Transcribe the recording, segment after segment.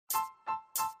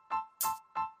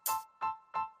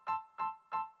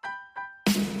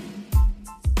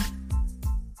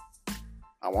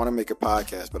want to make a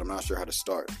podcast, but I'm not sure how to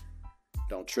start.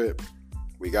 Don't trip.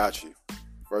 We got you.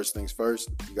 First things first,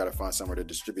 you got to find somewhere to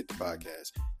distribute the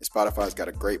podcast. And Spotify's got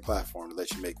a great platform to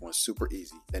let you make one super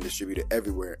easy, then distribute it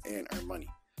everywhere and earn money.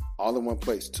 All in one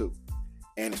place, too.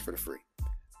 And it's for the free.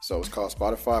 So it's called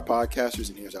Spotify Podcasters,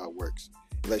 and here's how it works.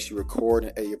 It lets you record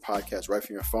and edit your podcast right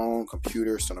from your phone,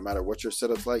 computer, so no matter what your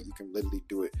setup's like, you can literally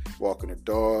do it walking a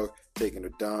dog, taking a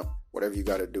dump, whatever you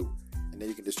got to do. And then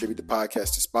you can distribute the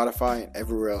podcast to Spotify and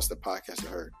everywhere else the podcast is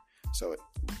heard. So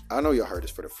I know y'all heard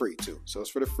it's for the free, too. So it's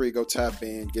for the free. Go tap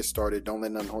in, get started. Don't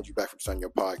let nothing hold you back from starting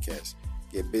your podcast.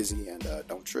 Get busy and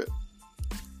don't trip.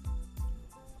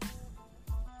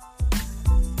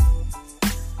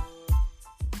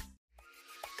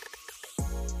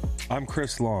 I'm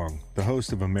Chris Long, the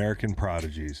host of American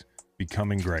Prodigies,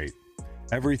 Becoming Great.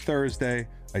 Every Thursday,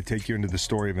 I take you into the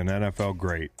story of an NFL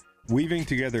great. Weaving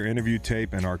together interview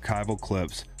tape and archival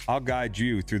clips, I'll guide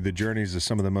you through the journeys of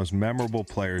some of the most memorable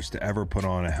players to ever put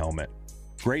on a helmet.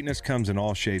 Greatness comes in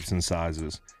all shapes and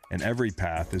sizes, and every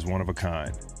path is one of a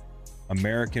kind.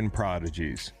 American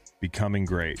Prodigies, Becoming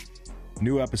Great.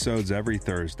 New episodes every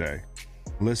Thursday.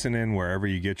 Listen in wherever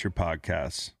you get your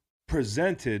podcasts.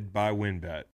 Presented by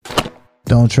WinBet.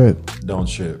 Don't trip. Don't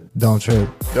trip. Don't trip.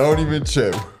 Don't even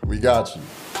trip. We got you.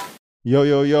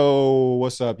 Yo,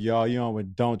 what's up, y'all? You on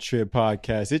with Don't Trip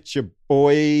Podcast. It's your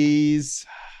boys.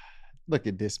 Look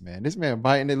at this man. This man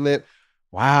biting the lip.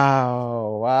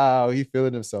 Wow. He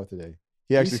feeling himself today.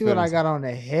 He actually You see what I got on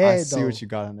the head, I see what you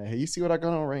got on the head. You see what I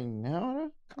got on right now?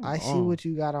 I see what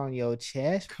you got on your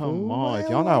chest. Come on. If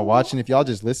y'all not watching, if y'all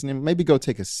just listening, maybe go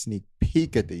take a sneak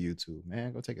peek at the YouTube,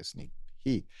 man. Go take a sneak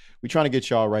peek. We trying to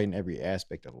get y'all right in every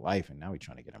aspect of life, and now we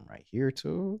trying to get them right here,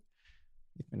 too.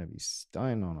 You're gonna be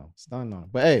stunned on them.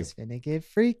 But hey, it's gonna get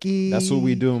freaky. That's what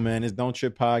we do, man. It's Don't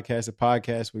Trip Podcast, a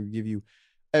podcast where we give you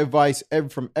advice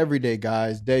from everyday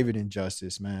guys, David and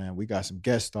Justice, man. We got some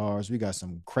guest stars. We got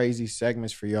some crazy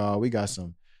segments for y'all. We got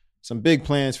some big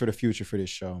plans for the future for this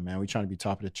show, man. We trying to be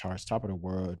top of the charts, top of the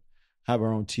world, have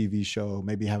our own TV show,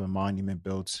 maybe have a monument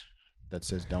built that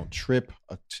says Don't Trip,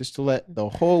 just to let the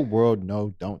whole world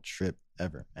know don't trip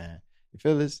ever, man. You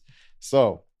feel this?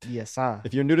 So, yes, sir.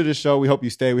 If you're new to the show, we hope you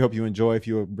stay. We hope you enjoy. If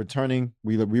you're returning,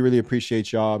 we really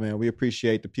appreciate y'all, man. We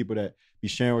appreciate the people that be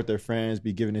sharing with their friends,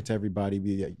 be giving it to everybody.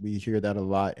 We hear that a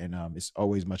lot, and it's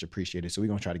always much appreciated. So we're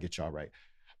going to try to get y'all right.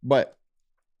 But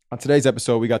on today's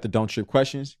episode, we got the Don't Trip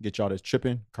questions, get y'all that's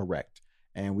tripping correct.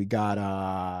 And we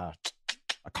got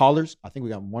callers. I think we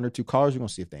got one or two callers. We're going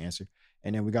to see if they answer.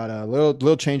 And then we got a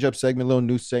little change-up segment, a little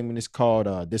new segment. It's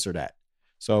called This or That.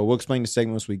 So we'll explain the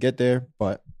segment once we get there,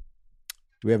 but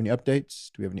do we have any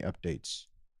updates?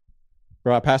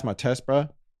 Bro, I passed my test, bro.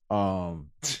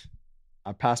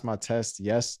 I passed my test,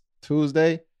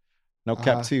 Tuesday. No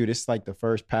cap to you. This is like the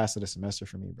first pass of the semester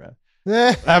for me, bro.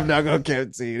 I'm not going to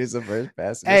cap to you. This is the first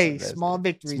pass of the semester. Small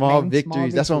victories. Small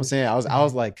victories. That's what I'm saying. I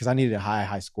was like, because I needed a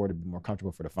high score to be more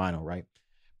comfortable for the final, right?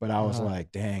 But I was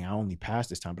like, dang, I only passed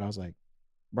this time. But I was like,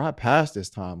 bro, I passed this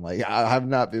time. Like, I have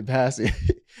not been passing.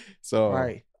 So,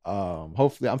 right.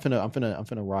 Hopefully I'm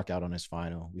finna rock out on this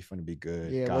final. We finna be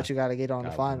good. Yeah, what you gotta get on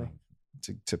the final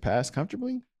to pass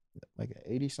comfortably, like an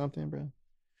 80 something, bro.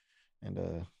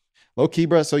 And low key,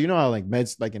 bro. So you know how like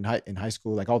meds, like in high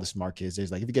school, like all the smart kids,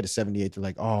 there's like if you get a 78, they're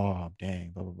like, oh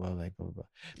dang, blah blah blah, like blah blah blah.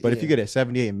 But if you get a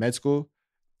 78 in med school,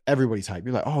 everybody's hype.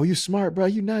 You're like, oh, you smart, bro.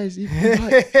 You nice. You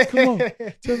hype. Come on,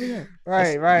 tell me that.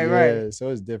 Right. So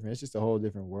it's different. It's just a whole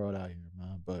different world out here,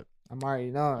 man. But I'm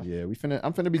already knowing. Yeah,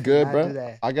 I'm finna be good,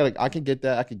 bro. I can get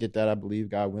that. I believe,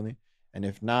 God willing. And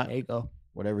if not, there you go.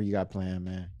 Whatever you got planned,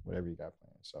 man. Whatever you got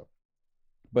planned. So,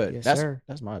 but yes,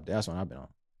 that's what I've been on.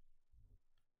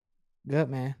 Good,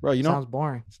 man. Bro, you know, sounds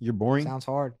boring. You're boring. Sounds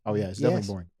hard. Oh yeah, it's definitely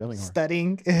boring. Definitely hard.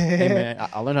 Studying. Hey man,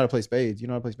 I learned how to play spades. You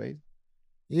know how to play spades?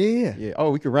 Yeah.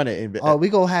 Oh, we can run it. We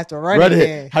gonna have to run it.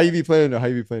 Man. How you be playing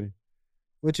though?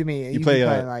 What you mean? You play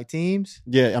playing like teams?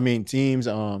 Yeah, I mean teams.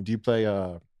 Do you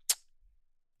play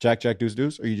Jack,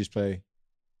 deuce, or you just play?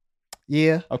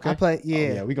 Yeah. Okay. I play.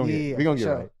 Yeah. We gonna get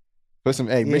right. Put some.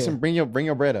 Hey, bring your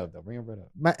bread up though. Bring your bread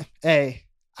up. Hey,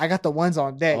 I got the ones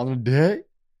on deck. On deck.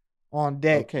 On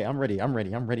deck. Okay, I'm ready.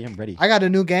 I got a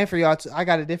new game for y'all too. I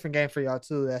got a different game for y'all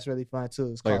too. That's really fun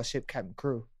too. It's called Ship Captain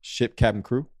Crew. Ship Captain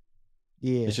Crew.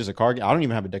 Yeah. It's just a card game. I don't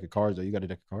even have a deck of cards though. You got a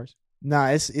deck of cards? Nah,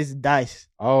 it's dice.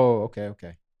 Oh,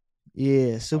 okay.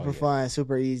 Yeah, super fun,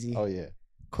 super easy. Oh yeah.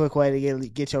 Quick way to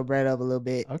get your bread up a little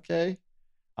bit. Okay.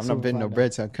 I'm not betting no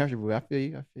bread so uncomfortable. I feel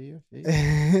you.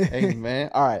 Hey, man.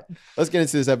 All right. Let's get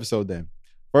into this episode then.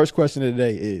 First question of the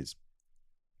day is,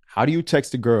 how do you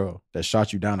text a girl that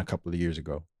shot you down a couple of years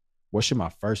ago? What should my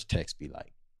first text be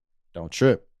like? Don't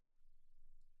trip.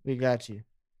 We got you.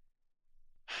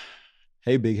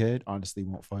 Hey, big head. Honestly,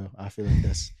 won't fail. I feel like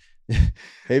that's.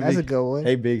 Hey, That's a good one.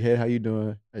 Hey, big head. How you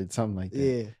doing? Or something like that.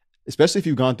 Yeah. Especially if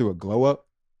you've gone through a glow up,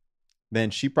 then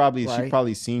she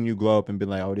probably seen you glow up and been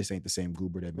like, oh, this ain't the same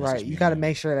goober that messaged Right. me. You got to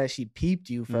make sure that she peeped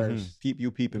you first. Peeping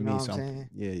You know me what I'm something. saying?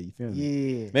 Yeah, you feel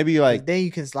me? Yeah. Maybe like then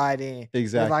you can slide in.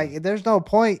 exactly. Like, there's no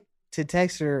point to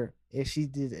text her if she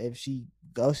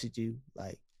ghosted you.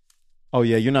 Like, oh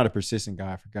yeah, you're not a persistent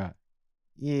guy. I forgot.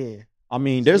 yeah. I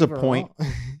mean, there's a Leave her point.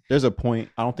 alone. There's a point.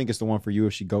 I don't think it's the one for you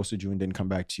if she ghosted you and didn't come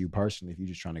back to you personally. If you're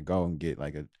just trying to go and get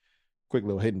like a quick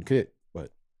little hidden kit, but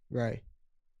Right.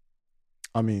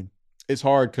 I mean, it's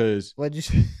hard because What'd you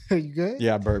say? Are you good?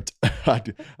 yeah, I burped. I had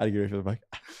to get ready for the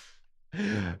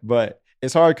mic. But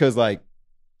it's hard because like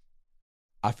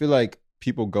I feel like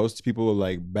people ghost people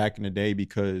like back in the day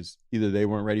because either they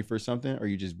weren't ready for something or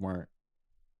you just weren't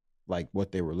like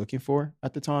what they were looking for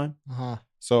at the time. Uh-huh.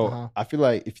 So I feel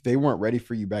like if they weren't ready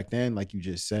for you back then, like you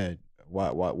just said,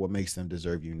 what makes them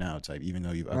deserve you now? Type, even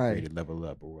though you've upgraded, level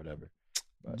up, or whatever.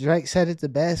 But, Drake said it the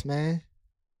best, man.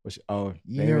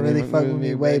 you didn't really fuck with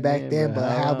me way back then, but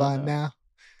how about now?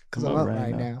 Because I'm up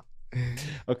right now.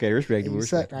 Okay, respectable. You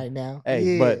suck right now. Hey,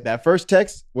 yeah. but that first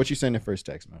text, what you send the first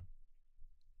text, man?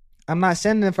 I'm not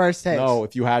sending the first text. No,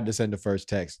 if you had to send the first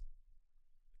text.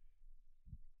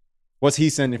 What's he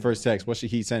sending first text? What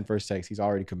should he send first text? He's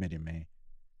already committed, man.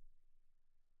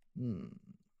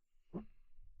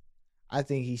 I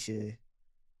think he should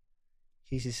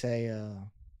say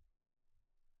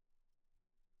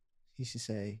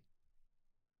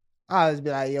I'll just be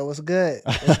like, yo, what's good?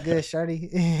 What's good, shorty?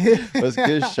 What's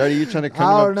good, shorty? You trying to come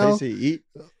I in a place to eat?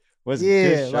 What's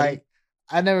good, shorty? Like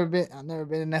I've never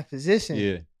been in that position.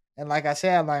 Yeah. And like I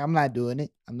said, I'm not doing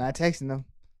it. I'm not texting them.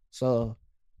 So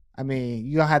I mean,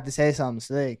 you don't have to say something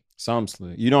slick. Something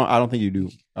slick. You don't. I don't think you do.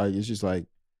 It's just like,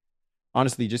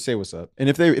 honestly, just say what's up. And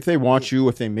if they want you,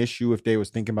 if they miss you, if they was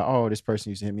thinking about, oh, this person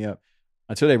used to hit me up,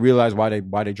 until they realize why they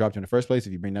dropped you in the first place,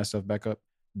 if you bring that stuff back up,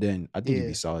 then I think you'd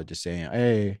be solid just saying,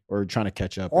 hey, or trying to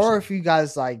catch up. Or if you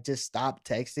guys like just stop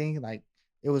texting, like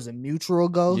it was a mutual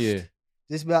ghost. Yeah.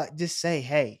 Just say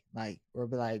hey, like, or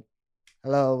be like,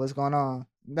 hello, what's going on?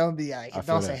 Don't be like,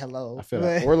 don't say hello. I feel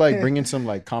that. Or like bringing some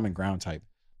like common ground type.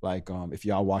 Like if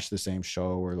y'all watch the same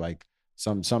show or like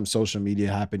some social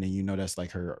media happened and you know that's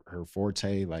like her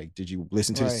forte. Like, did you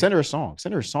listen to send her a song?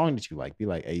 Send her a song that you like. Be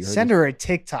like, hey, you heard send her a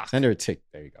TikTok. Send her a tick.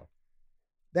 There you go.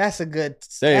 That's a good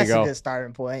a good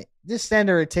starting point. Just send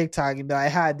her a TikTok and be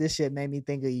like, hi, this shit made me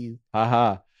think of you.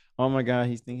 Haha. Oh my God,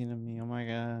 he's thinking of me. Oh my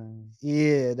God.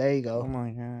 Yeah, there you go. Oh my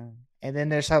God. And then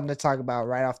there's something to talk about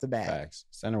right off the bat. Facts.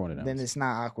 Send her one of them. Then it's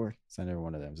not awkward. Send her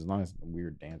one of them. As long as it's a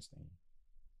weird dance thing.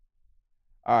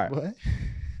 All right. What?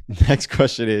 Next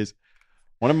question is,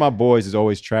 one of my boys is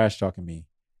always trash talking me,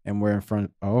 and we're in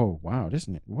front. Oh wow,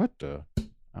 what the?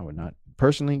 I would not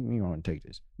personally. You want to take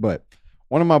this, but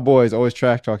one of my boys always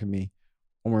trash talking me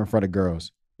when we're in front of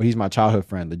girls. But he's my childhood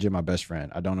friend, legit my best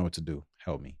friend. I don't know what to do.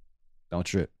 Help me. Don't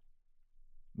trip.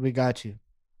 We got you.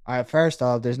 All right. First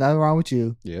off, there's nothing wrong with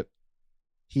you. Yep.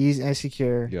 He's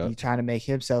insecure. Yep. He's trying to make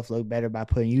himself look better by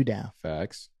putting you down.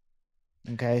 Facts.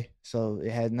 Okay, so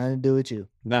it has nothing to do with you.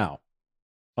 Now,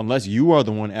 unless you are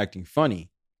the one acting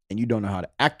funny and you don't know how to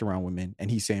act around women,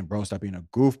 and he's saying, bro, stop being a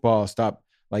goofball, stop,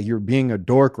 like you're being a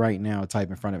dork right now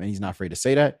type in front of him, and he's not afraid to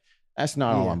say that, that's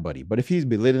not all on buddy. But if he's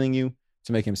belittling you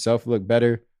to make himself look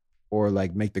better or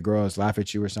like make the girls laugh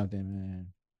at you or something, man,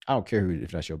 I don't care if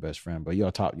that's your best friend, but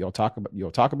you'll talk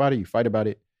about it, you fight about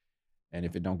it, and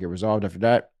if it don't get resolved after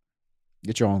that,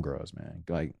 get your own girls, man.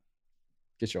 Like,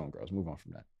 get your own girls. Move on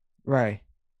from that. Right.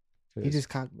 You just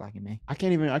cock blocking me. I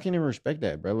can't even respect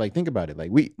that, bro. Like, think about it. Like,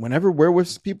 whenever we're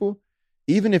with people,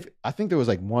 even if I think there was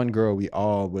like one girl we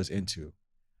all was into.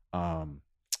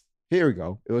 Here we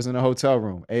go. It was in a hotel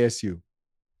room, ASU.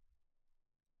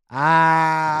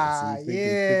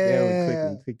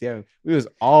 We was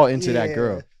all into that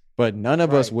girl, but none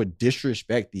of us would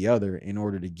disrespect the other in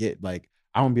order to get like.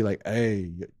 I won't be like, hey,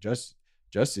 Justice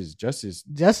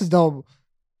don't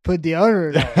put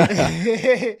deodorant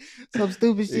on. Some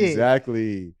stupid shit.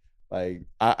 Exactly. Like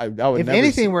I would. If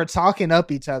anything, we're talking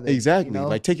up each other. Exactly. You know?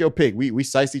 Like, take your pick. We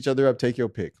size each other up. Take your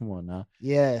pick. Come on now.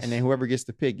 Yes. And then whoever gets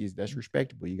the pick that's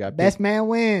respectable. You got best man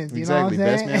wins. Exactly. You know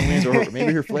what I'm best man wins, or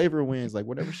maybe her flavor wins. Like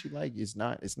whatever she like. It's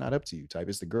not up to you. Type.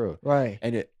 It's the girl. Right.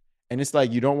 And it's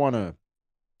like you don't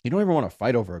ever want to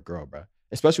fight over a girl, bro.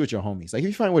 Especially with your homies. Like if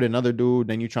you fight with another dude,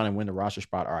 then you're trying to win the roster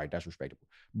spot. All right, that's respectable.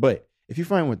 But if you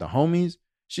fight with the homies,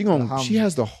 she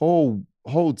has the whole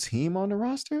team on the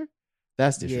roster.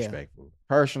 That's disrespectful. Yeah.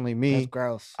 Personally, me, that's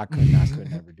gross. I could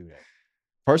never do that.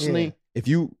 Personally, if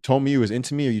you told me you was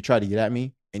into me or you tried to get at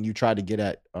me, and you try to get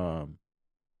at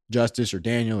Justice or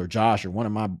Daniel or Josh or one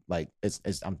of my like it's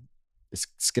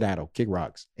skedaddle, kick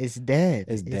rocks. It's dead.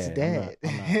 It's It's dead.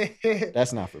 dead.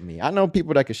 That's not for me. I know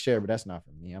people that could share, but that's not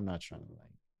for me. I'm not trying to like.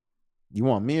 You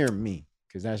want me or me?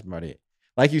 Because that's about it.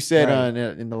 Like you said Right.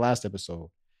 in the last episode,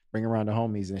 bring around the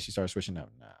homies, and she started switching up.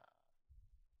 Nah.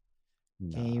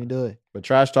 Can't even do it. But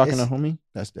trash talking It's- to homie,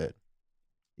 that's dead.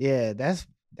 Yeah, that's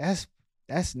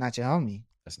not your homie.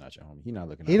 That's not your homie. He not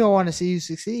looking. He don't want to see you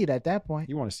succeed at that point.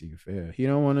 He want to see you fail. He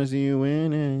don't want to see you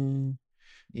winning.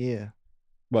 Yeah.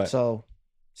 But So,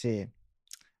 shit.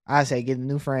 I say get a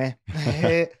new friend.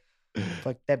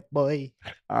 Fuck that boy.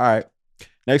 all right.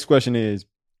 Next question is,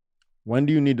 when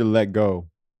do you need to let go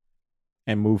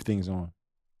and move things on?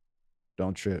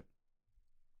 Don't trip.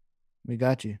 We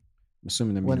got you. I'm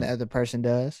assuming that When the other person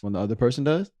does. when the other person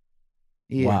does.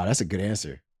 Yeah. Wow, that's a good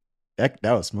answer. That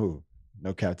was smooth.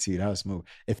 No cap to you. That was smooth.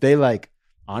 If they like,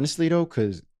 honestly though,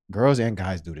 because girls and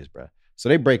guys do this, bro. So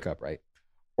they break up, right?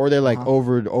 Or they're like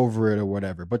over it or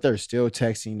whatever, but they're still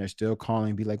texting, they're still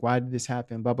calling, be like, why did this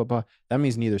happen? Blah, blah, blah. That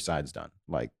means neither side's done.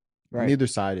 Like, Right. neither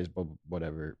side is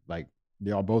whatever. Like,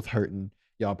 y'all both hurting.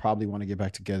 Y'all probably want to get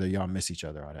back together. Y'all miss each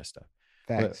other, all that stuff.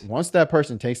 Facts. But once that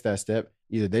person takes that step,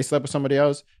 either they slept with somebody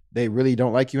else, they really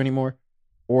don't like you anymore,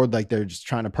 or like they're just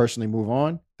trying to personally move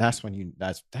on. That's when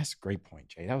that's a great point,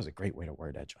 Jay. That was a great way to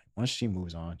word that joint. Once she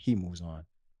moves on, he moves on.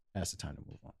 That's the time to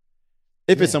move on.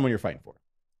 If it's Yeah. someone you're fighting for.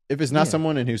 If it's not Yeah.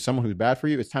 someone who's bad for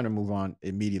you, it's time to move on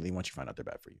immediately once you find out they're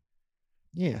bad for you.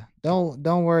 Yeah. Don't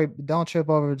worry. Don't trip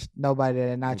over nobody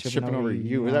that not tripping over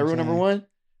you. Is know that what rule I'm number saying? one?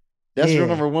 That's Yeah. rule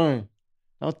number one.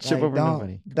 Don't trip Like, over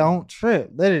nobody. Don't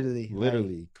trip. Literally. Like,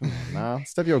 Literally. Come on now.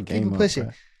 Step your game keep it up. pushing.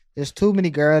 Bro. There's too many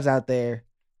girls out there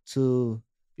to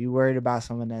be worried about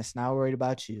someone that's not worried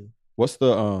about you. What's the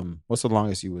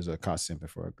longest you was a caught simping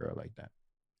for a girl like that?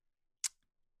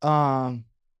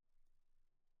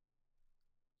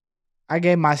 I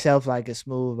gave myself like a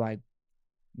smooth, like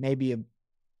maybe a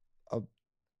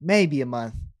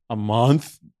month, A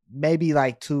month? maybe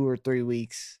like 2 or 3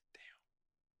 weeks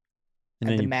And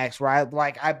at then the you- max. Right?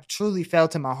 Like I truly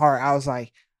felt in my heart, I was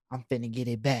like, I'm finna get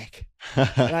it back.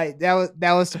 Like that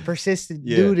was the persistent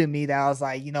Yeah. dude in me that I was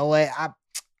like, you know what, I'm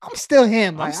still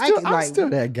him. Like I'm still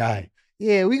that guy.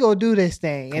 yeah, we gonna do this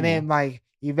thing. Come And then on. like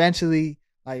eventually,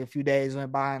 like a few days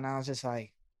went by, and I was just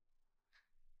like,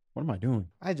 What am I doing?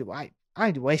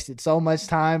 I wasted so much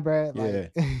time, bro.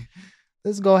 Like,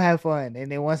 let's go have fun. And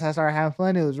then once I started having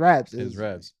fun, it was raps. It was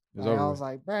raps. It was Like, over I with. was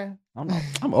like, bro,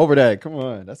 I'm over that. Come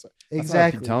on. That's what I keep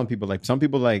exactly. telling people. Like some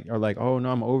people like are like, oh no,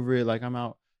 I'm over it. Like I'm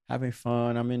out having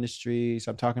fun. I'm in the streets.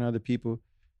 I'm talking to other people.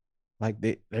 Like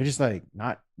they're just like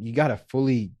not. You gotta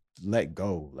fully let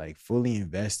go. Like fully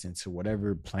invest into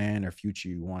whatever plan or future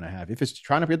you want to have. If it's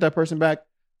trying to get that person back,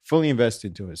 fully invest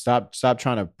into it. Stop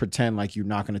trying to pretend like you're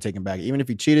not going to take him back. Even if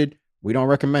he cheated, we don't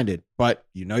recommend it. But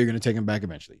you know you're going to take him back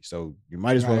eventually. So you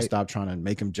might as well Right. stop trying to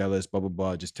make him jealous. Blah blah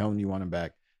blah. Just tell him you want him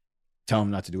back. Tell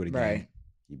him not to do it again. Right.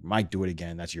 He might do it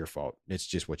again. That's your fault. It's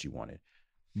just what you wanted.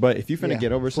 But if you're finna Yeah.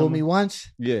 get over Fool someone, me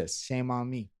once, yes. shame on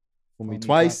me. Fool me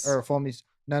twice, or fool me.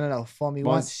 No. Fool me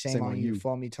Once, once, shame on you.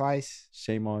 Fool me twice,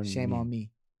 shame on shame me. on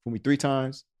me. Fool me 3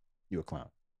 times, you a clown.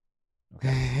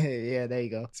 Okay. Yeah, there you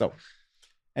go. So,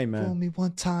 hey Fool man. me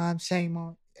one time, shame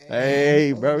on.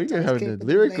 Hey, Fool bro, me we can twice, have the can't put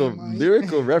blame on you.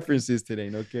 lyrical references today.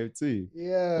 No cap too.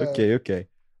 Yeah. Okay.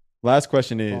 Last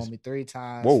question Fool is, me 3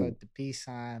 times. Whoa. Fuck the peace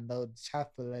sign. Load the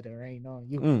chocolate letter ain't on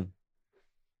you.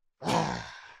 all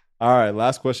right.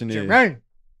 Last question is, Jermaine.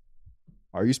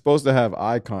 are you supposed to have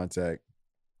eye contact?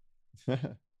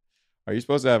 Are you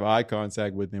supposed to have eye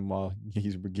contact with him while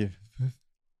he's giving?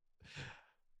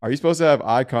 Are you supposed to have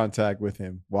eye contact with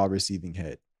him while receiving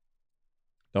head?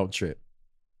 Don't trip.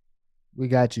 We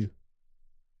got you.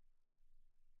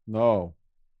 No,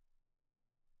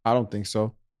 I don't think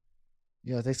so.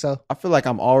 You don't think so? I feel like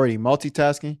I'm already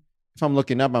multitasking. If I'm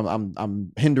looking up,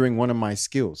 I'm hindering one of my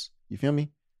skills. You feel me?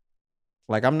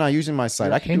 Like I'm not using my sight.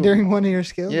 You're I can hindering one of your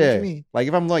skills? What Yeah. you mean? Like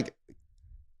if I'm like,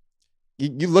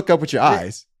 you look up with your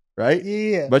eyes, right?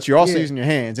 Yeah. But you're also Yeah. using your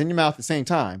hands and your mouth at the same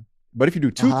time. But if you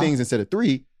do 2 Uh-huh. things instead of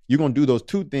 3, you're gonna do those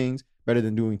 2 things better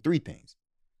than doing 3 things.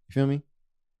 You feel me?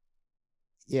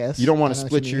 Yes. You don't want I to know what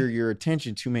split you mean. your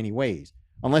attention too many ways,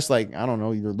 unless like I don't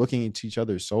know, you're looking into each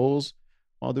other's souls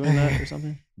while doing that or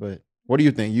something. But what do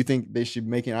you think? You think they should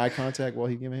make an eye contact while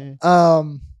he giving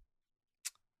hand?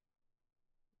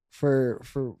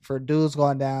 For dudes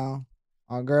going down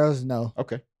on girls, no.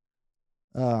 Okay.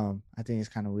 I think it's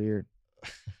kind of weird.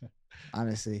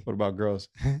 Honestly. What about girls?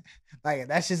 Like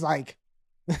that's just like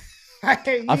I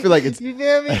feel like it's- you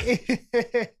feel me?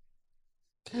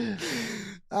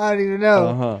 I don't even know.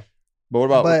 Uh-huh. But what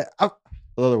about But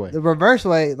the other way? the reverse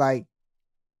way, like,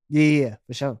 yeah,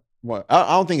 for sure. What? I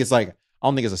don't think it's like, I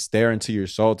don't think it's a stare into your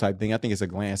soul type thing. I think it's a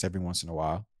glance every once in a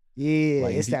while. Yeah,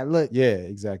 Like, it's that look. Yeah,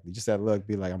 exactly. Just that look.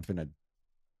 Be like, I'm finna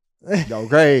go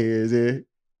crazy.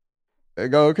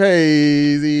 Go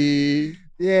crazy.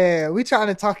 Yeah, we trying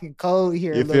to talk in code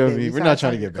here You a little feel bit. me? We We're not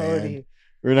trying to talk get in code banned. here.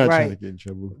 We're not trying to Right. get in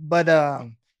trouble. But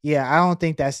yeah, I don't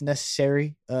think that's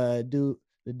necessary. The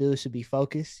dude should be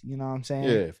focused. You know what I'm saying?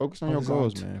 Yeah, focus on your Focus on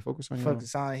goals, man. Focus on your.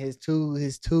 Focus on his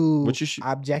two What you should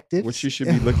objectives. What you should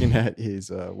be looking at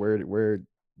is where,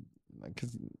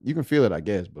 because you can feel it, I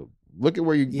guess. But look at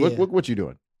where you look what you're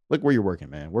doing. Look where you're working,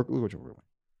 man. Look what you're working.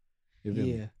 You feel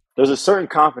me? There's a certain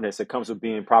confidence that comes with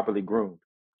being properly groomed.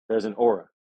 There's an aura,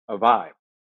 a vibe.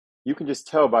 You can just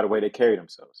tell by the way they carry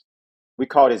themselves. We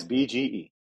call this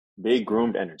BGE, big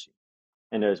groomed energy.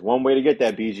 And there's one way to get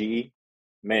that BGE,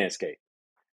 Manscaped.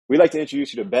 We like to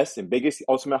introduce you to the best and biggest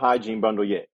ultimate hygiene bundle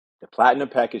yet, the Platinum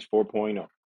Package 4.0.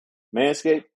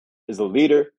 Manscaped is a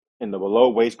leader in the below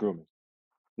waist grooming.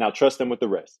 Now trust them with the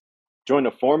rest. Join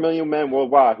the 4 million men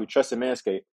worldwide who trust in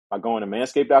Manscaped by going to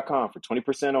manscaped.com for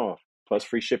 20% off plus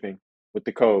free shipping with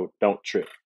the code Don't Trip.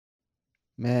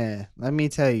 Man, let me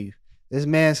tell you, this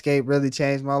Manscaped really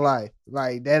changed my life.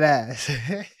 Like, dead ass.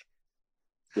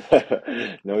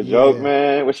 No joke,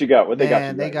 man. What you got? What they got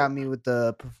you? They got me with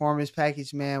the performance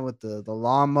package, man, with the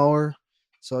lawnmower.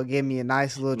 So it gave me a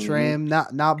nice little trim,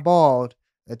 not bald,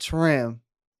 a trim,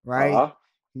 right?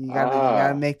 You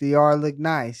gotta make the yard look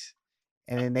nice.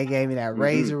 And then they gave me that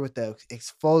razor with the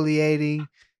exfoliating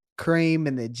cream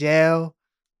and the gel.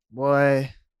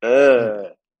 Boy.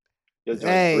 Hey,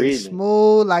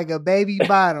 smooth like a baby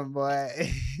bottom, boy.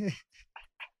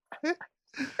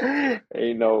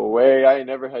 Ain't no way. I ain't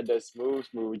never had that smooth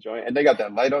joint. And they got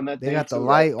that light on that thing. They got the too,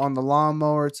 light right? on the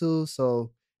lawnmower too,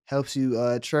 so helps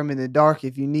you trim in the dark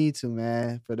if you need to,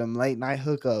 man, for them late night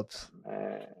hookups.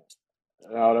 Man.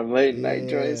 All them late night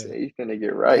joints, you finna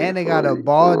get right. And they got a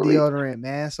ball deodorant,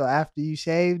 man. So after you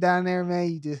shave down there,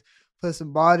 man, you just put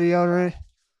some ball deodorant.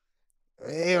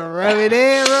 Hey, rub it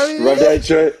in, rub that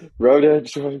joint. Rub that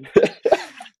joint.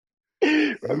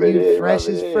 Rub it in, fresh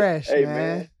is fresh, hey,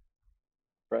 man.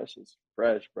 Fresh is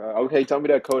fresh, bro. Okay, tell me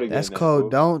that code again. That's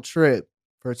code Don't Trip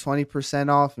for 20%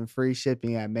 off and free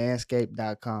shipping at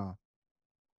manscaped.com.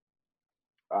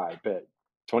 All right, bet.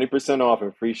 20% off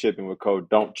and free shipping with code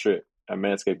Don't Trip at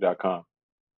manscaped.com.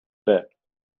 Bet.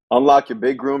 Unlock your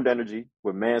big groomed energy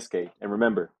with Manscaped. And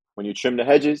remember, when you trim the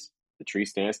hedges, the tree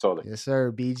stands taller. Yes,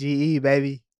 sir. BGE,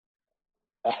 baby.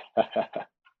 All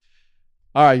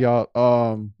right, y'all.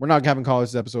 We're not having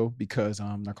callers this episode because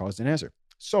our callers didn't answer.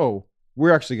 So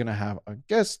we're actually gonna have a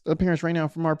guest appearance right now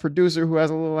from our producer who has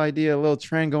a little idea, a little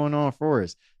trend going on for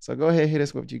us. So go ahead, hit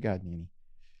us with what you got, Nini.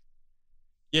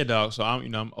 Yeah, dog. So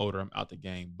I'm older. I'm out the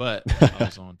game, but I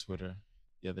was on Twitter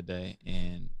the other day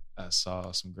and I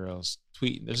saw some girls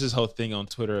tweeting. There's this whole thing on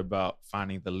Twitter about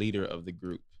finding the leader of the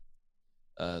group.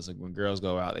 It's like when girls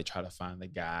go out, they try to find the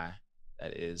guy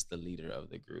that is the leader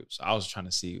of the group. So I was trying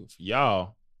to see for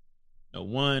y'all,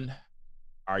 one,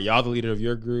 are y'all the leader of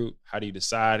your group? How do you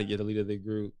decide you're the leader of the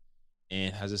group?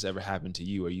 And has this ever happened to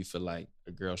you where you feel like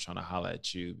a girl's trying to holler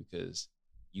at you because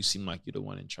you seem like you're the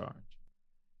one in charge?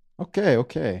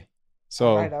 Okay.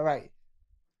 So all right.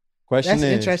 Question That's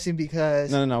is interesting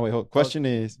because no, wait, hold. Question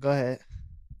is, go ahead.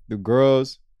 Do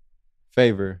girls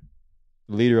favor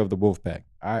the leader of the wolf pack?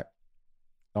 All right.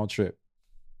 Don't trip.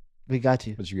 We got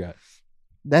you. What you got?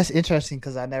 That's interesting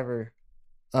because I never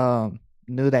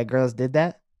knew that girls did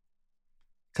that.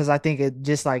 Because I think it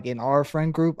just like in our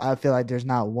friend group, I feel like there's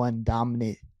not one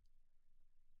dominant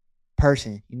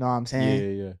person. You know what I'm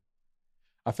saying? Yeah.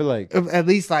 I feel like at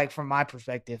least like from my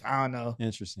perspective, I don't know.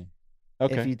 Interesting.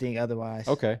 Okay. If you think otherwise.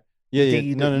 Okay. Yeah.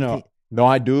 No. No,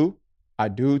 I do. I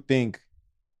do think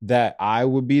that I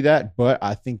would be that, but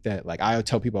I think that like I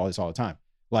tell people all this all the time.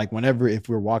 Like whenever if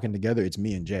we're walking together, it's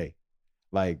me and Jay.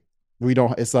 Like we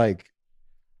don't. It's like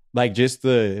just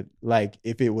the like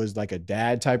if it was like a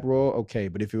dad type role, okay.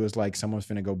 But if it was like someone's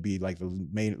finna go be like the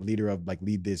main leader of like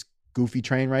lead this goofy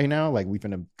train right now, like we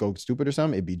finna go stupid or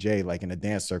something, it'd be Jay, like in a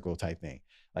dance circle type thing.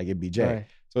 Like it'd be Jay. Right.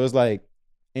 So it's like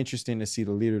interesting to see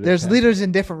the leader. There's leaders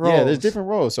in different roles. Yeah, there's different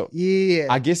roles. So yeah,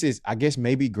 I guess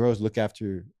maybe girls look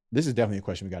after. This is definitely a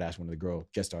question we got to ask one of the girl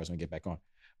guest stars when we get back on.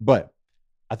 But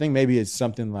I think maybe it's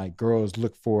something like girls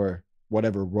look for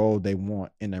whatever role they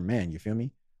want in their man. You feel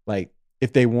me? Like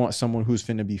if they want someone who's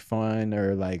finna be fun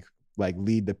or like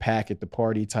lead the pack at the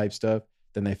party type stuff,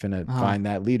 then they finna find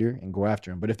that leader and go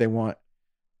after him. But if they want,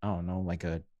 I don't know, like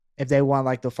a if they want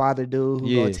like the father dude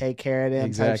who gonna Yeah, take care of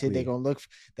them type shit, exactly. they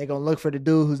gonna look for the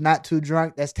dude who's not too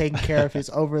drunk that's taking care of his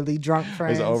overly drunk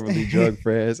friends. His overly drunk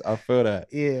friends. I feel that.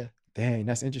 Yeah. Dang,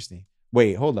 that's interesting.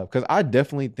 Wait, hold up, because I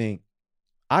definitely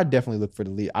look for the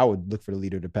lead. I would look for the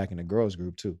leader of the pack in the girls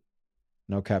group too.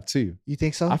 No cap to you. You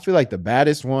think so? I feel like the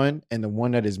baddest one and the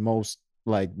one that is most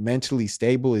like mentally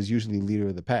stable is usually leader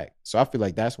of the pack. So I feel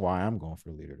like that's why I'm going for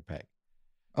the leader of the pack.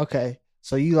 Okay.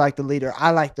 So you like the leader.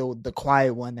 I like the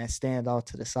quiet one that stands off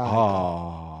to the side.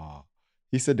 Oh,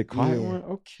 he said the quiet one.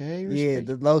 Okay. Yeah,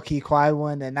 the low key quiet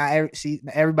one, and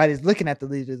everybody's looking at the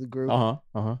leader of the group.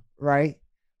 Right,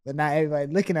 but not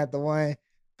everybody looking at the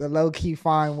low key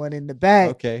fine one in the back.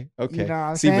 Okay. You know what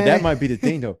I'm See, saying? but that might be the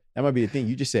thing though. That might be the thing.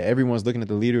 You just said everyone's looking at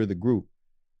the leader of the group.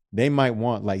 They might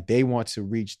want they want to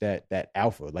reach that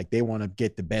alpha. Like they want to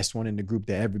get the best one in the group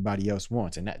that everybody else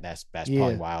wants, and that's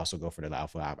probably why I also go for the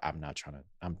alpha. I'm not trying to.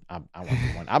 I want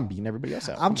the one. I'm beating everybody else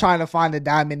out. I'm trying to find a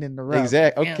diamond in the rough.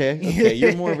 Exactly. Okay.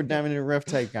 You're more of a diamond in the rough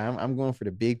type guy. I'm going for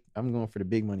the big. I'm going for the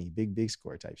big money, big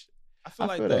score type shit. I feel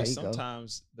like though,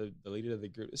 sometimes the leader of the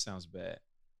group. It sounds bad,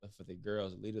 but for the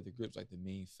girls, the leader of the group is like the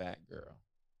mean fat girl.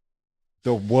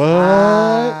 The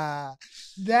what?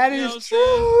 That is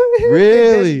true.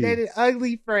 Really? That is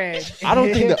ugly friend. I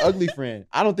don't think the ugly friend.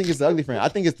 I don't think it's the ugly friend. I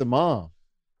think it's the mom.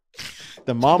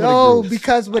 The mom no, of the group.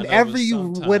 Because whenever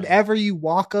you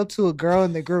walk up to a girl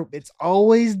in the group, it's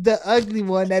always the ugly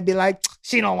one that be like,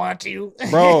 she don't want you.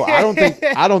 Bro, I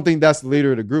don't think that's the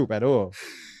leader of the group at all.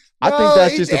 I think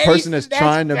that's just the person that's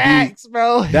trying to facts, be.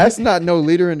 Bro. That's not no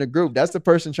leader in the group. That's the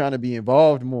person trying to be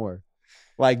involved more.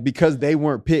 Like, because they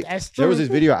weren't picked. That's true. There was this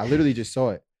video. I literally just saw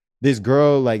it. This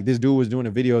girl, this dude was doing a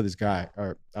video of this guy,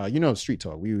 or Street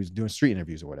Talk. We was doing street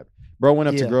interviews or whatever. Bro went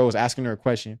up to girl, was asking her a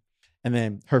question, and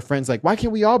then her friend's like, "Why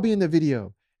can't we all be in the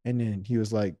video?" And then he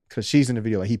was like, "Cause she's in the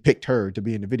video." Like he picked her to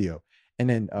be in the video, and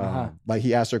then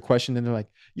he asked her a question, and they're like,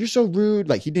 "You're so rude."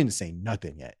 Like he didn't say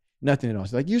nothing yet, nothing at all.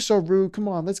 She's like, "You're so rude. Come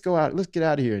on, let's go out. Let's get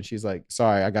out of here." And she's like,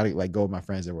 "Sorry, I gotta go with my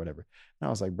friends or whatever." And I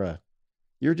was like, "Bruh,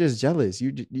 you're just jealous.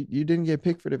 You didn't get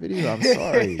picked for the video. I'm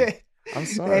sorry." I'm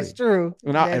sorry. That's true.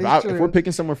 If we're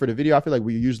picking someone for the video, I feel like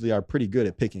we usually are pretty good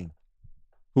at picking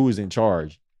who is in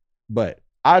charge. But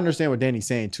I understand what Danny's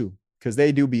saying too, because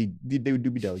they do be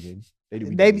delegating.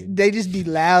 They just be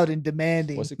loud and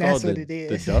demanding. What's it called? That's what it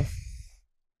is. The duff.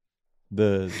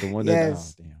 The one that.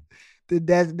 Yes. Oh,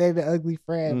 damn. They're the ugly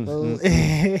friend, bro.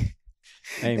 Hey,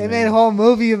 they made a whole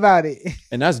movie about it.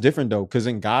 And that's different though, because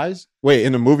in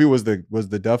the movie was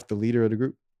the Duff the leader of the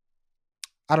group?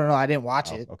 I don't know. I didn't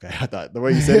watch it. Okay, I thought the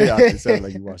way you said it, it sounded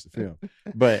like you watched the film.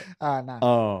 But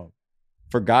nah.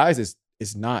 For guys,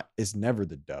 it's never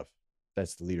the Duff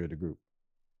that's the leader of the group.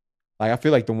 Like I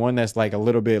feel like the one that's like a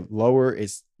little bit lower,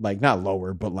 it's like not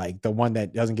lower, but like the one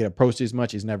that doesn't get approached as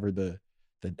much is never the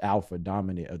alpha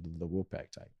dominant of the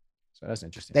Wolfpack type. So that's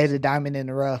interesting. They the diamond in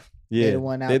the rough. Yeah,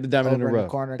 they're the diamond in the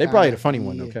rough. They probably the funny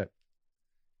one though, Cap.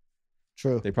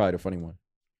 True. They probably the funny one.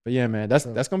 But yeah, man, that's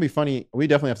gonna be funny. We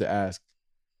definitely have to ask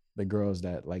the girls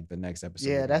that like the next episode.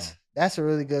 Yeah, that's a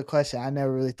really good question. I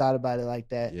never really thought about it like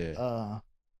that. Yeah.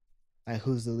 Like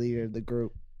who's the leader of the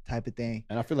group type of thing.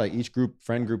 And I feel like each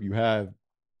friend group you have,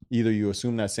 either you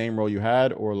assume that same role you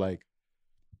had or like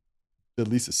at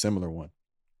least a similar one.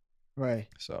 Right.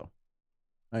 So,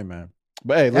 hey man.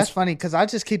 But hey, that's funny because I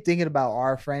just keep thinking about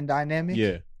our friend dynamic.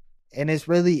 Yeah. And it's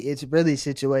really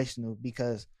situational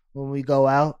because when we go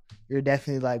out, you're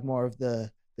definitely like more of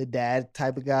the dad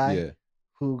type of guy. Yeah.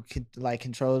 Who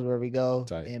controls where we go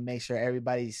and make sure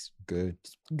everybody's good.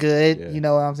 Yeah. You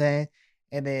know what I'm saying?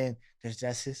 And then there's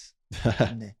Justice.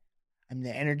 I'm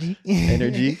the energy.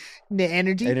 The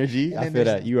energy. I feel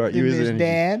that you are the energy.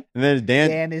 Dan. And then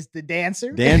Dan is the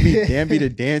dancer. Dan be the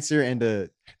dancer and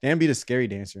Dan be the scary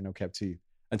dancer. No cap to you.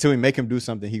 Until we make him do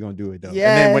something, he gonna do it though.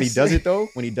 Yes. And then when he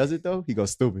does it though, he goes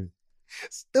stupid.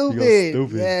 Stupid.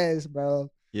 Yes,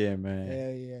 bro. Yeah, man.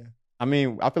 Hell yeah. I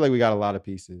mean, I feel like we got a lot of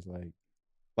pieces.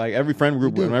 Like every friend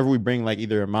group, whenever we bring like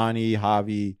either Imani,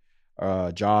 Javi,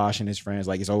 Josh and his friends,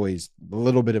 like it's always a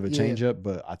little bit of a change up,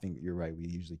 but I think you're right. We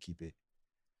usually keep it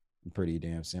pretty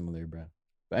damn similar, bro.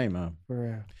 But hey, man. For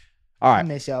real. All right. I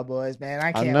miss y'all boys, man.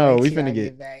 I can't know. wait We till finna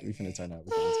get back. We finna turn up.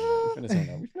 We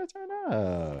finna turn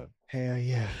up. Hell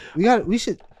yeah. We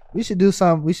should do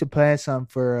something. We should plan something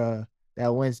for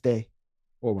that Wednesday.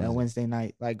 What Wednesday? That Wednesday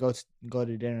night. Like go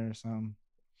to dinner or something.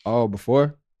 Oh,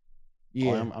 before?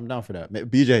 Yeah. I'm down for that.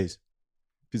 BJ's.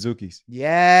 Pizookies.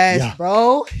 Yes,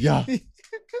 bro. Yeah.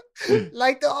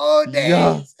 Like the old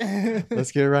days. Yeah.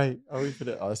 Let's get it right.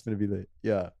 It's gonna be lit.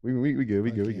 Yeah. We good.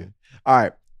 We good. All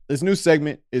right. This new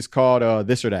segment is called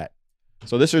This or That.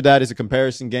 So this or that is a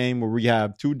comparison game where we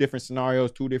have two different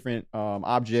scenarios, two different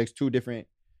objects, two different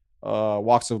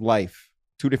walks of life,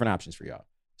 two different options for y'all.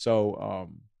 So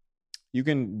you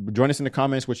can join us in the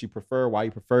comments what you prefer, why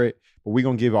you prefer it, but we're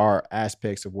gonna give our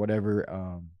aspects of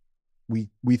whatever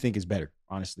we think is better,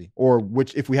 honestly. Or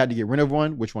which, if we had to get rid of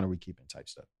one, which one are we keeping type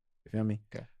stuff. You feel me?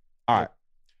 Okay. All right.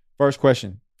 First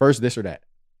question. First, this or that.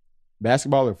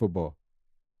 Basketball or football?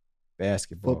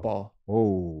 Basketball. Football.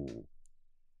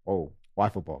 Oh. Why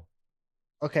football?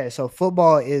 Okay, so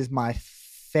football is my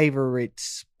favorite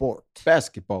sport.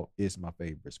 Basketball is my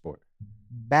favorite sport.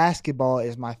 Basketball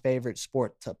is my favorite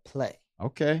sport to play.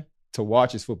 Okay. To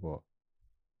watch is football.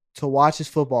 To watch is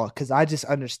football because I just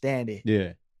understand it.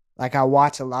 Yeah. Like I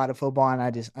watch a lot of football and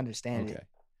I just understand it.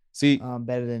 See,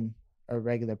 better than a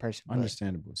regular person.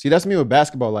 Understandable. See, that's me with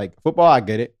basketball. Like football, I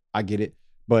get it.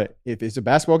 But if it's a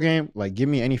basketball game, like give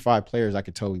me any 5 players, I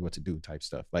could tell you what to do type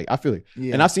stuff. Like I feel it.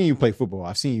 Yeah. And I've seen you play football.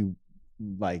 I've seen you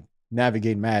like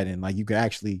navigate Madden. Like you can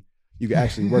actually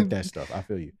work that stuff. I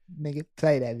feel you. Nigga,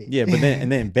 play that bitch. Yeah, but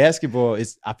then basketball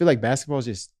is, I feel like basketball is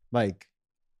just like,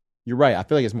 you're right. I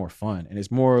feel like it's more fun and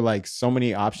it's more like so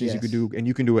many options you could do, and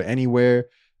you can do it anywhere,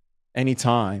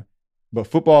 anytime. But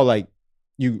football, like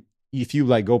if you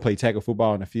like go play tackle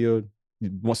football in the field,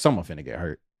 someone finna get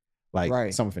hurt.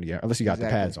 Like someone finna get hurt, unless you got the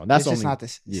pads on. That's it's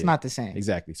not the same.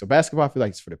 Exactly. So basketball, I feel like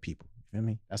it's for the people. You feel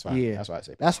me? That's why. That's why I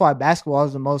say. That's why basketball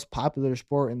is the most popular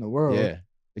sport in the world. Yeah.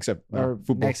 Except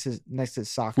football. Next to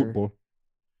soccer. Football.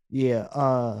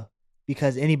 Yeah.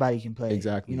 Because anybody can play.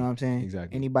 Exactly. You know what I'm saying?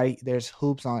 Exactly. Anybody. There's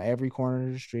hoops on every corner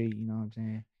of the street. You know what I'm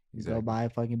saying? Exactly. Go buy a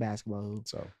fucking basketball hoop.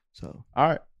 So. All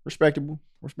right. Respectable.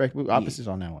 Opposites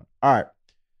on that one. All right.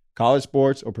 College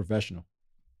sports or professional?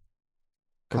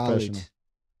 College.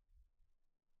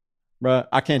 Bruh,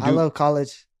 I love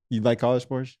college. You like college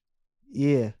sports?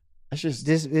 Yeah. It's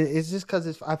just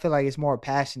because I feel like it's more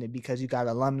passionate because you got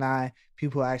alumni,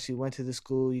 people who actually went to the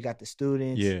school, you got the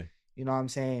students. Yeah. You know what I'm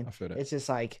saying? I feel that. It's just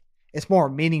like, it's more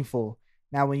meaningful.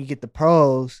 Now, when you get the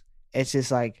pros, it's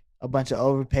just like a bunch of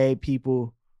overpaid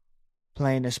people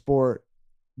playing a sport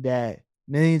that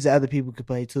millions of other people could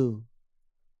play too.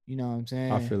 You know what I'm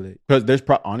saying? I feel it. Because there's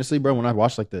honestly, bro, when I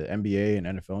watch like the NBA and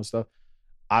NFL and stuff,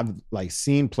 I've like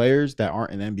seen players that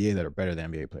aren't in the NBA that are better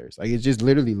than NBA players. Like it's just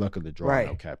literally luck of the draw,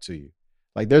 no cap to you.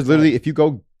 Like there's literally, if you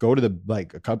go to the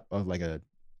like a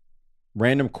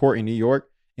random court in New York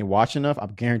and watch enough, I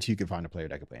guarantee you can find a player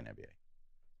that can play in the NBA.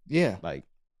 Yeah. Like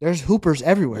there's hoopers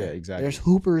everywhere. Yeah, exactly. There's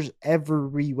hoopers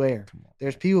everywhere.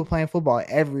 There's people playing football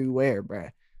everywhere, bro.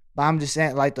 But I'm just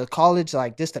saying, like the college,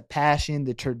 like just the passion,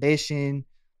 the tradition,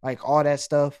 like all that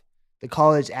stuff. The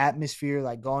college atmosphere,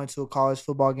 like going to a college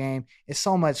football game, it's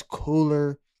so much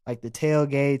cooler. Like the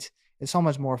tailgates, it's so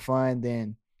much more fun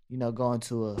than, going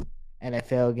to a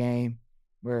NFL game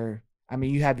where, I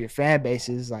mean, you have your fan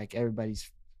bases, like you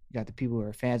got the people who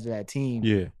are fans of that team.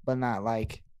 Yeah. But not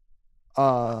like,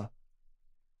 I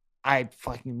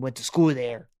fucking went to school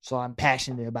there, so I'm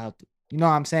passionate about it. You know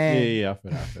what I'm saying? Yeah.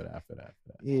 I feel that.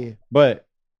 Yeah. But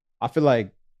I feel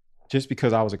like just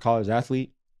because I was a college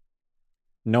athlete,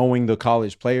 knowing the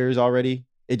college players already,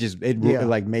 it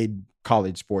like made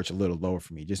college sports a little lower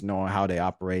for me. Just knowing how they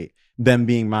operate, them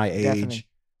being my age. Definitely.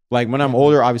 Like when I'm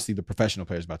older, obviously the professional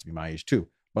players about to be my age too.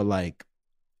 But like,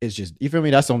 it's just, you feel me?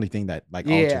 That's the only thing that like.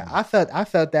 Yeah, I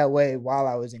felt that way while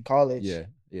I was in college. Yeah,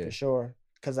 for sure.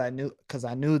 Because I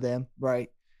knew them,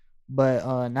 right?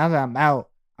 But now that I'm out,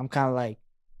 I'm kind of like,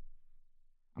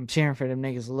 I'm cheering for them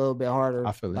niggas a little bit harder,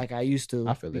 I feel it. like I used to.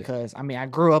 I feel because I mean, I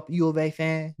grew up U of A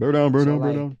fan. Burn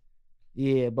down.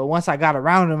 Yeah, but once I got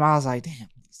around them, I was like, damn,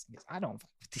 I don't fuck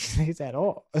with these niggas at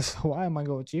all. So why am I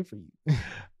going to cheer for you?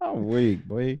 I'm weak,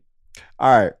 boy.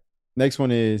 All right, next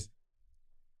one is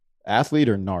athlete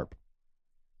or NARP?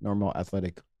 Normal,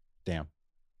 athletic. Damn.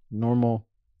 Normal,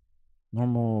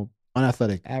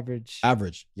 unathletic.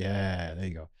 Average. Yeah, there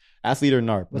you go. Athlete or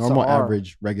NARP? What's normal, the R?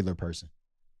 average, regular person.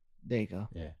 There you go.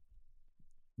 Yeah.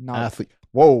 No. Athlete.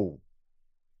 Whoa.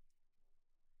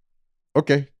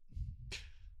 Okay.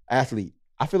 Athlete.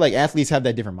 I feel like athletes have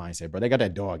that different mindset, bro. They got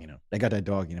that dog in them.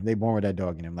 They born with that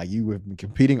dog in them. Like you have been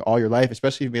competing all your life,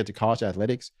 especially if you get to college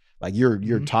athletics. Like you're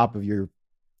top of your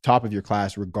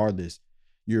class, regardless.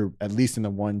 You're at least in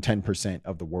the 110%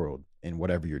 of the world in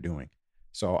whatever you're doing.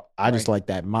 So I just like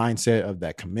that mindset of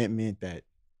that commitment, that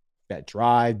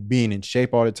drive, being in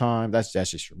shape all the time. That's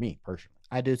just for me personally.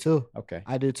 I do too. Okay.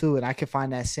 I do too. And I can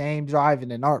find that same drive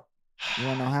in an art. You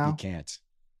want to know how? You can't.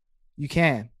 You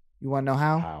can. You want to know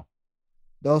how? How?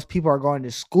 Those people are going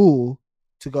to school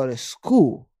to go to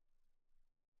school.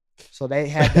 So they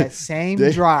have that same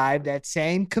drive, that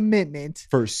same commitment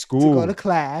for school to go to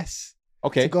class.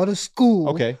 Okay. To go to school.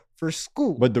 Okay. For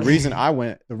school. But the reason I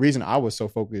was so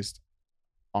focused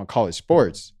on college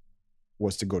sports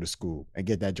was to go to school and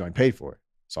get that joint paid for.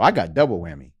 So I got double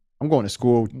whammy. I'm going to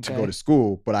school to go to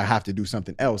school, but I have to do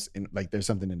something else. And like, there's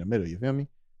something in the middle. You feel me?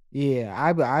 Yeah,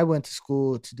 I went to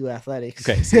school to do athletics.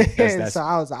 Okay, see, that's so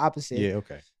I was the opposite. Yeah,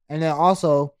 okay. And then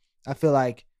also, I feel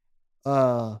like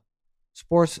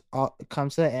sports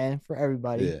comes to the end for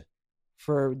everybody. Yeah.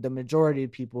 For the majority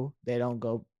of people, they don't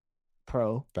go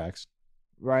pro. Facts.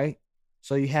 Right?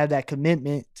 So you have that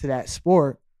commitment to that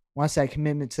sport. Once that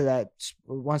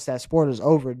sport is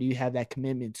over, do you have that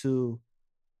commitment to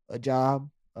a job,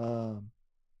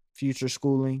 future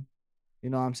schooling? You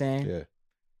know what I'm saying? Yeah.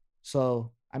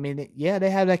 So, I mean, yeah, they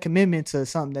have that commitment to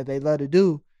something that they love to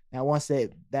do. Now, once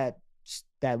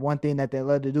that one thing that they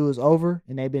love to do is over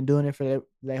and they've been doing it for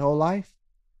their whole life.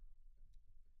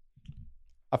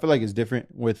 I feel like it's different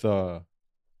with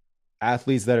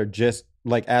athletes that are just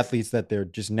like athletes that they're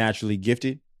just naturally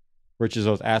gifted, versus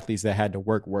those athletes that had to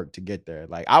work to get there.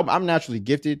 Like I'm naturally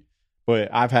gifted, but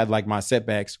I've had like my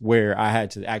setbacks where I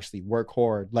had to actually work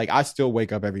hard. Like I still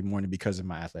wake up every morning because of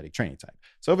my athletic training type.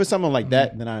 So if it's something like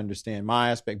that, then I understand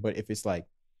my aspect. But if it's like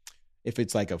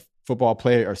a football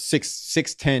player or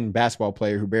 6'10" basketball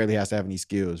player who barely has to have any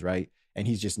skills, right? And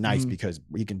he's just nice because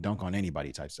he can dunk on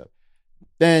anybody type stuff.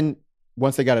 Then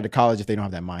once they got out of college, if they don't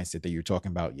have that mindset that you're talking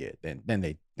about, then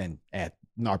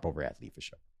NARP over athlete for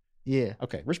sure. Yeah.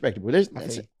 Okay. Respectable.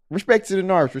 Respect to the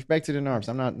NARPs. Respect to the NARPs.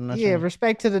 I'm not. Yeah.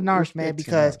 Respect to the NARPs, man.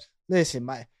 Because NARPs. Listen,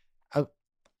 I'm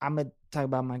gonna talk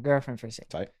about my girlfriend for a second.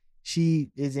 Tight. She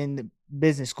is in the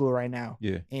business school right now.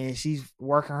 Yeah. And she's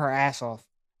working her ass off.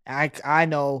 I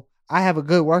know I have a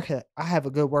good work ethic.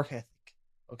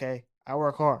 Okay. I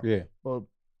work hard. Yeah. But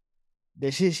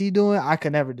the shit she doing, I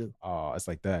could never do. Oh, it's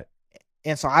like that.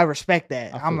 And so I respect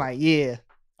that. I'm like, yeah,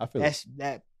 I feel that's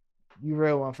that. You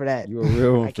real one for that. You a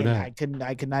real one for that. I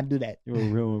could not do that. You a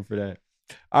real one for that.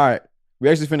 All right. We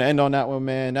actually finna end on that one,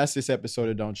 man. That's this episode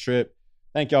of Don't Trip.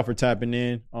 Thank y'all for tapping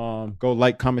in. Go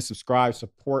like, comment, subscribe,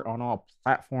 support on all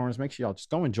platforms. Make sure y'all just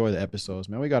go enjoy the episodes,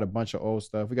 man. We got a bunch of old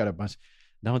stuff. We got a bunch.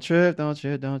 Don't trip. Not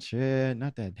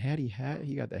that Hattie hat.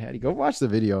 He got the Hattie. Go watch the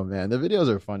video, man. The videos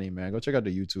are funny, man. Go check out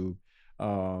the YouTube.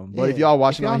 But if y'all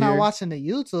watching on here, not watching the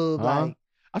YouTube, like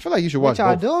I feel like you should watch what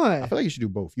y'all both. doing. I feel like you should do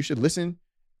both. You should listen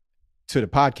to the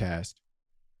podcast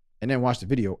and then watch the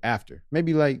video after.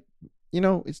 Maybe like,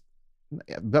 it's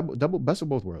double best of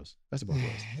both worlds. Best of both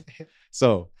worlds.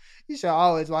 So you should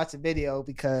always watch the video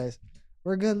because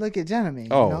we're good looking gentlemen.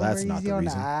 Oh, that's not the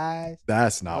reason.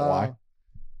 That's not why.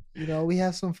 We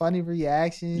have some funny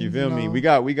reactions. You feel me? We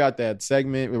got that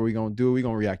segment where we're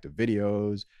gonna react to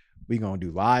videos. We're gonna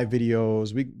do live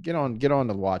videos. We get on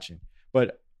to watching.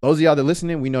 But those of y'all that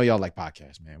listening, we know y'all like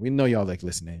podcasts, man. We know y'all like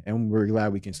listening, and we're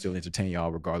glad we can still entertain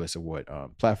y'all regardless of what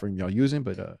platform y'all using.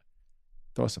 But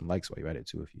throw some likes while you're at it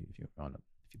too, if you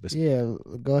listen. Yeah,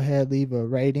 go ahead, leave a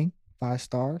rating, 5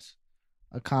 stars,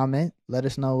 a comment. Let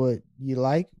us know what you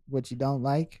like, what you don't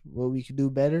like, what we could do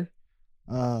better.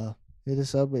 Hit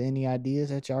us up with any ideas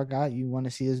that y'all got you want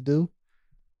to see us do.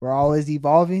 We're always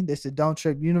evolving. This is the Don't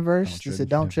Trip universe. This is the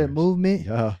Don't Trip movement.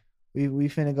 Yeah, we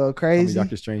finna go crazy.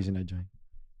 Dr. Strange in that joint.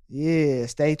 Yeah,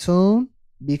 stay tuned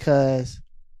because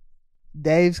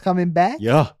Dave's coming back.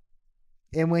 Yeah.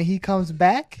 And when he comes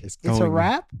back, it's a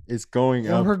wrap. It's going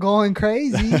up. And we're going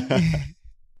crazy.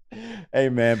 Hey,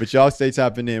 man, but y'all stay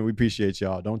tapping in. We appreciate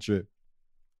y'all. Don't trip.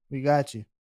 We got you.